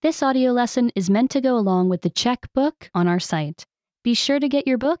This audio lesson is meant to go along with the Czech book on our site. Be sure to get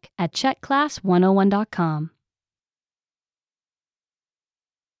your book at czechclass101.com.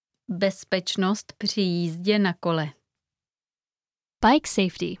 Bezpečnost při jízdě na kole. Bike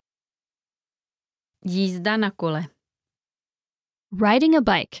safety. Jízda na kole. Riding a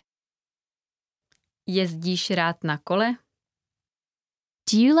bike. Jezdíš rád na kole?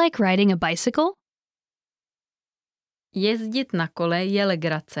 Do you like riding a bicycle? Jezdit na kole je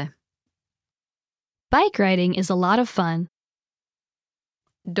legrace. Bike riding is a lot of fun.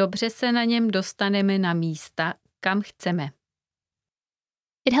 Dobře se na něm dostaneme na místa, kam chceme.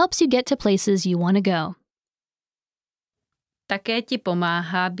 It helps you get to places you want to go. Také ti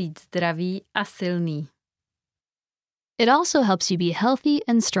pomáhá být zdravý a silný. It also helps you be healthy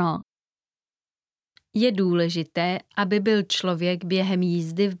and strong. Je důležité, aby byl člověk během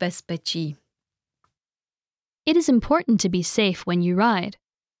jízdy v bezpečí. It is important to be safe when you ride.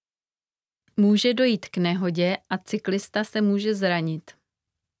 Může dojít k nehodě a cyklista se může zranit.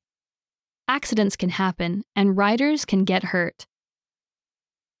 Accidents can happen and riders can get hurt.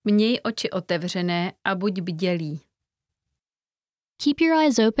 Měj oči otevřené a buď bdělý. Keep your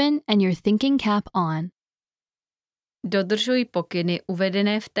eyes open and your thinking cap on. Dodržuj pokyny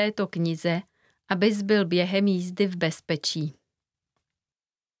uvedené v této knize, abys byl během jízdy v bezpečí.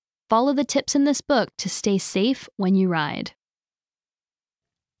 Follow the tips in this book to stay safe when you ride.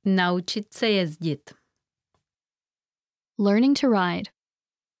 Naučit se jezdit. Learning to ride.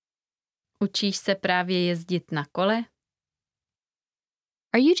 Učíš se právě jezdit na kole?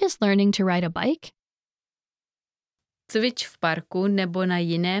 Are you just learning to ride a bike? Cvič v parku nebo na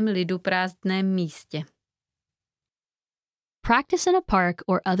jiném liduprázdném místě. Practice in a park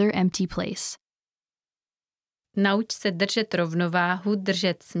or other empty place. Nauč se držet rovnováhu,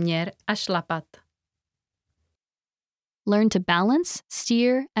 držet směr a šlapat. Learn to balance,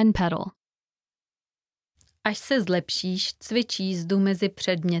 steer, and pedal. Až se zlepšíš, cvič jízdu mezi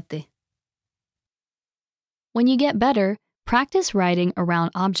předměty. When you get better, practice riding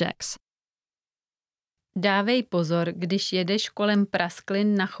around objects. Dávej pozor, když jedeš kolem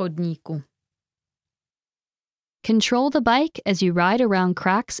prasklin na chodníku. Control the bike as you ride around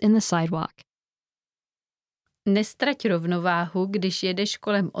cracks in the sidewalk. Nestrať rovnováhu, když jedeš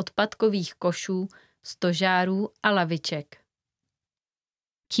kolem odpadkových košů, stožárů a laviček.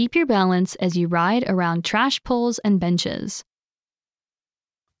 Keep your balance as you ride around trash poles and benches.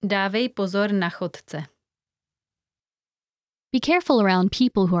 Dávej pozor na chodce. Be careful around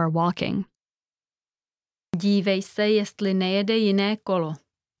people who are walking. Dívej se, jestli nejede jiné kolo.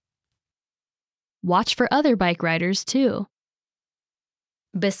 Watch for other bike riders too.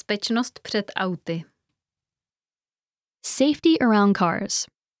 Bezpečnost před auty. Safety around cars.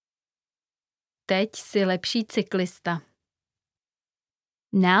 Teď jsi lepší cyklista.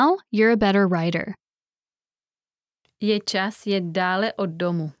 Now you're a better rider. Je čas jet dále od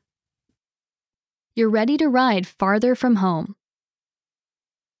domu. You're ready to ride farther from home.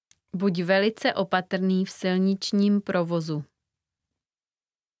 Buď velice opatrný v silničním provozu.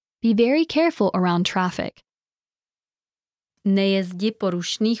 Be very careful around traffic. Nejezdi po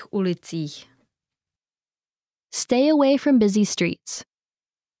rušných ulicích. Stay away from busy streets.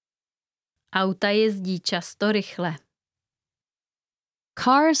 Auta jezdí často rychle.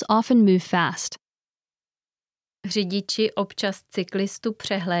 Cars often move fast. Řidiči občas cyklistu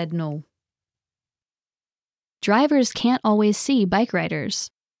přehlédnou. Drivers can't always see bike riders.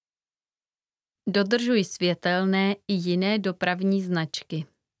 Dodržuj světelné i jiné dopravní značky.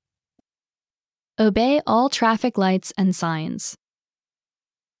 Obey all traffic lights and signs.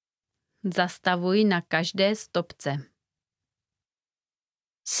 Zastavuj na každé stopce.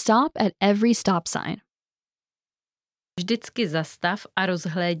 Stop at every stop sign. Vždycky zastav a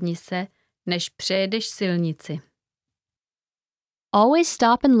rozhlédni se, než přejedeš silnici. Always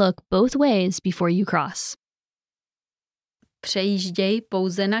stop and look both ways before you cross. Přejížděj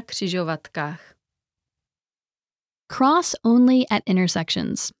pouze na křižovatkách. Cross only at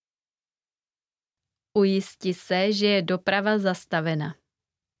intersections. Ujisti se, že je doprava zastavena.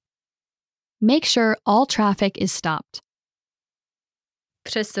 Make sure all traffic is stopped.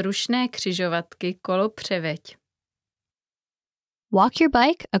 Přes rušné křižovatky kolo převeď. Walk your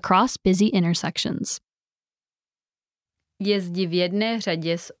bike across busy intersections. Jezdi v jedné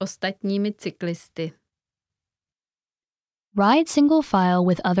řadě s ostatními cyklisty. Ride single file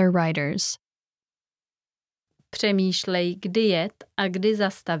with other riders. Přemýšlej, kdy jet a kdy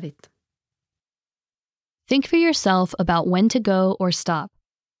zastavit. Think for yourself about when to go or stop.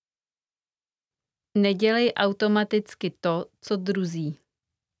 Nedělej automaticky to, co druzí.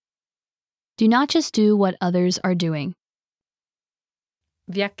 Do not just do what others are doing.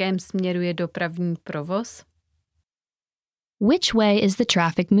 V jakém směru je dopravní provoz? Which way is the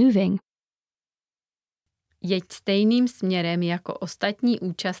traffic moving? Jeď stejným směrem jako ostatní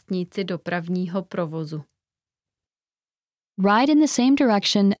účastníci dopravního provozu. Ride in the same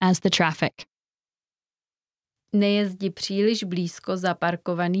direction as the traffic. Nejezdi příliš blízko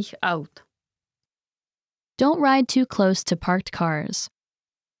zaparkovaných aut. Don't ride too close to parked cars.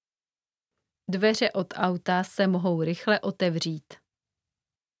 Dveře od auta se mohou rychle otevřít.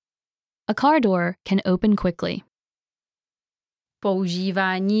 A car door can open quickly.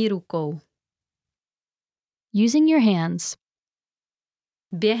 Používání rukou. Using your hands.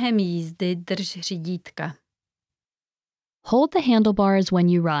 Během jízdy drž řídítka. Hold the handlebars when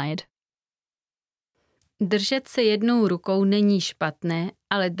you ride. Držet se jednou rukou není špatné,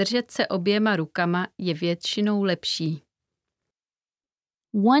 ale držet se oběma rukama je většinou lepší.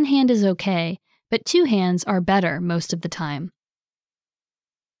 One hand is okay, but two hands are better most of the time.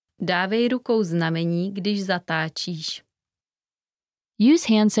 Dávej rukou znamení, když zatáčíš.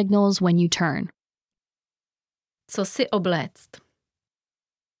 Use hand signals when you turn. Co si obléct?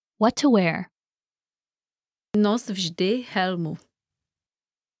 What to wear. Nos vždy helmu.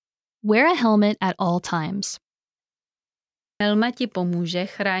 Wear a helmet at all times. Helma ti pomůže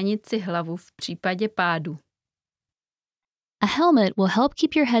chránit si hlavu v případě pádu. A helmet will help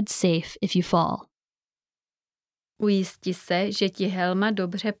keep your head safe if you fall. Ujisti se, že ti helma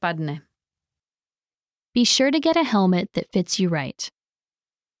dobře padne. Be sure to get a helmet that fits you right.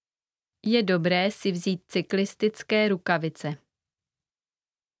 Je dobré si vzít cyklistické rukavice.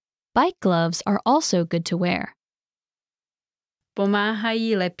 Bike gloves are also good to wear.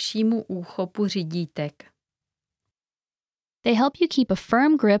 Pomáhají lepšímu úchopu řídítek. They help you keep a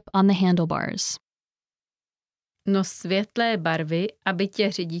firm grip on the handlebars. Nos světlé barvy, aby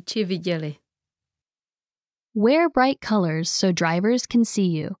tě řidiči viděli. Wear bright colors so drivers can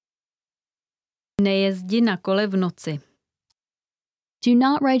see you. Nejezdi na kole v noci. Do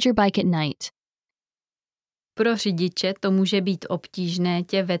not ride your bike at night. Pro řidiče to může být obtížné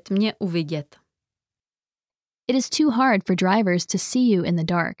tě ve tmě uvidět. It is too hard for drivers to see you in the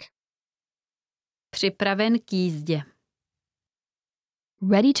dark. Připraven k jízdě.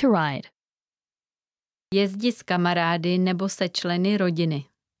 Ready to ride. Jezdi s kamarády nebo se členy rodiny.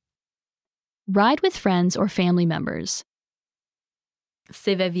 Ride with friends or family members.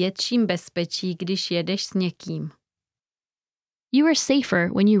 Jsi ve větším bezpečí, když jedeš s někým. You are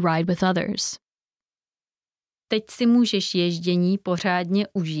safer when you ride with others. Teď si můžeš ježdění pořádně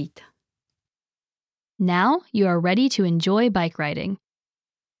užít. Now you are ready to enjoy bike riding.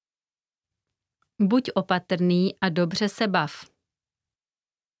 Buď opatrný a dobře se bav.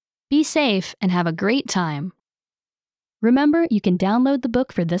 Be safe and have a great time. Remember, you can download the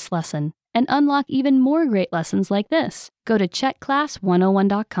book for this lesson and unlock even more great lessons like this. Go to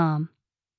checkclass101.com.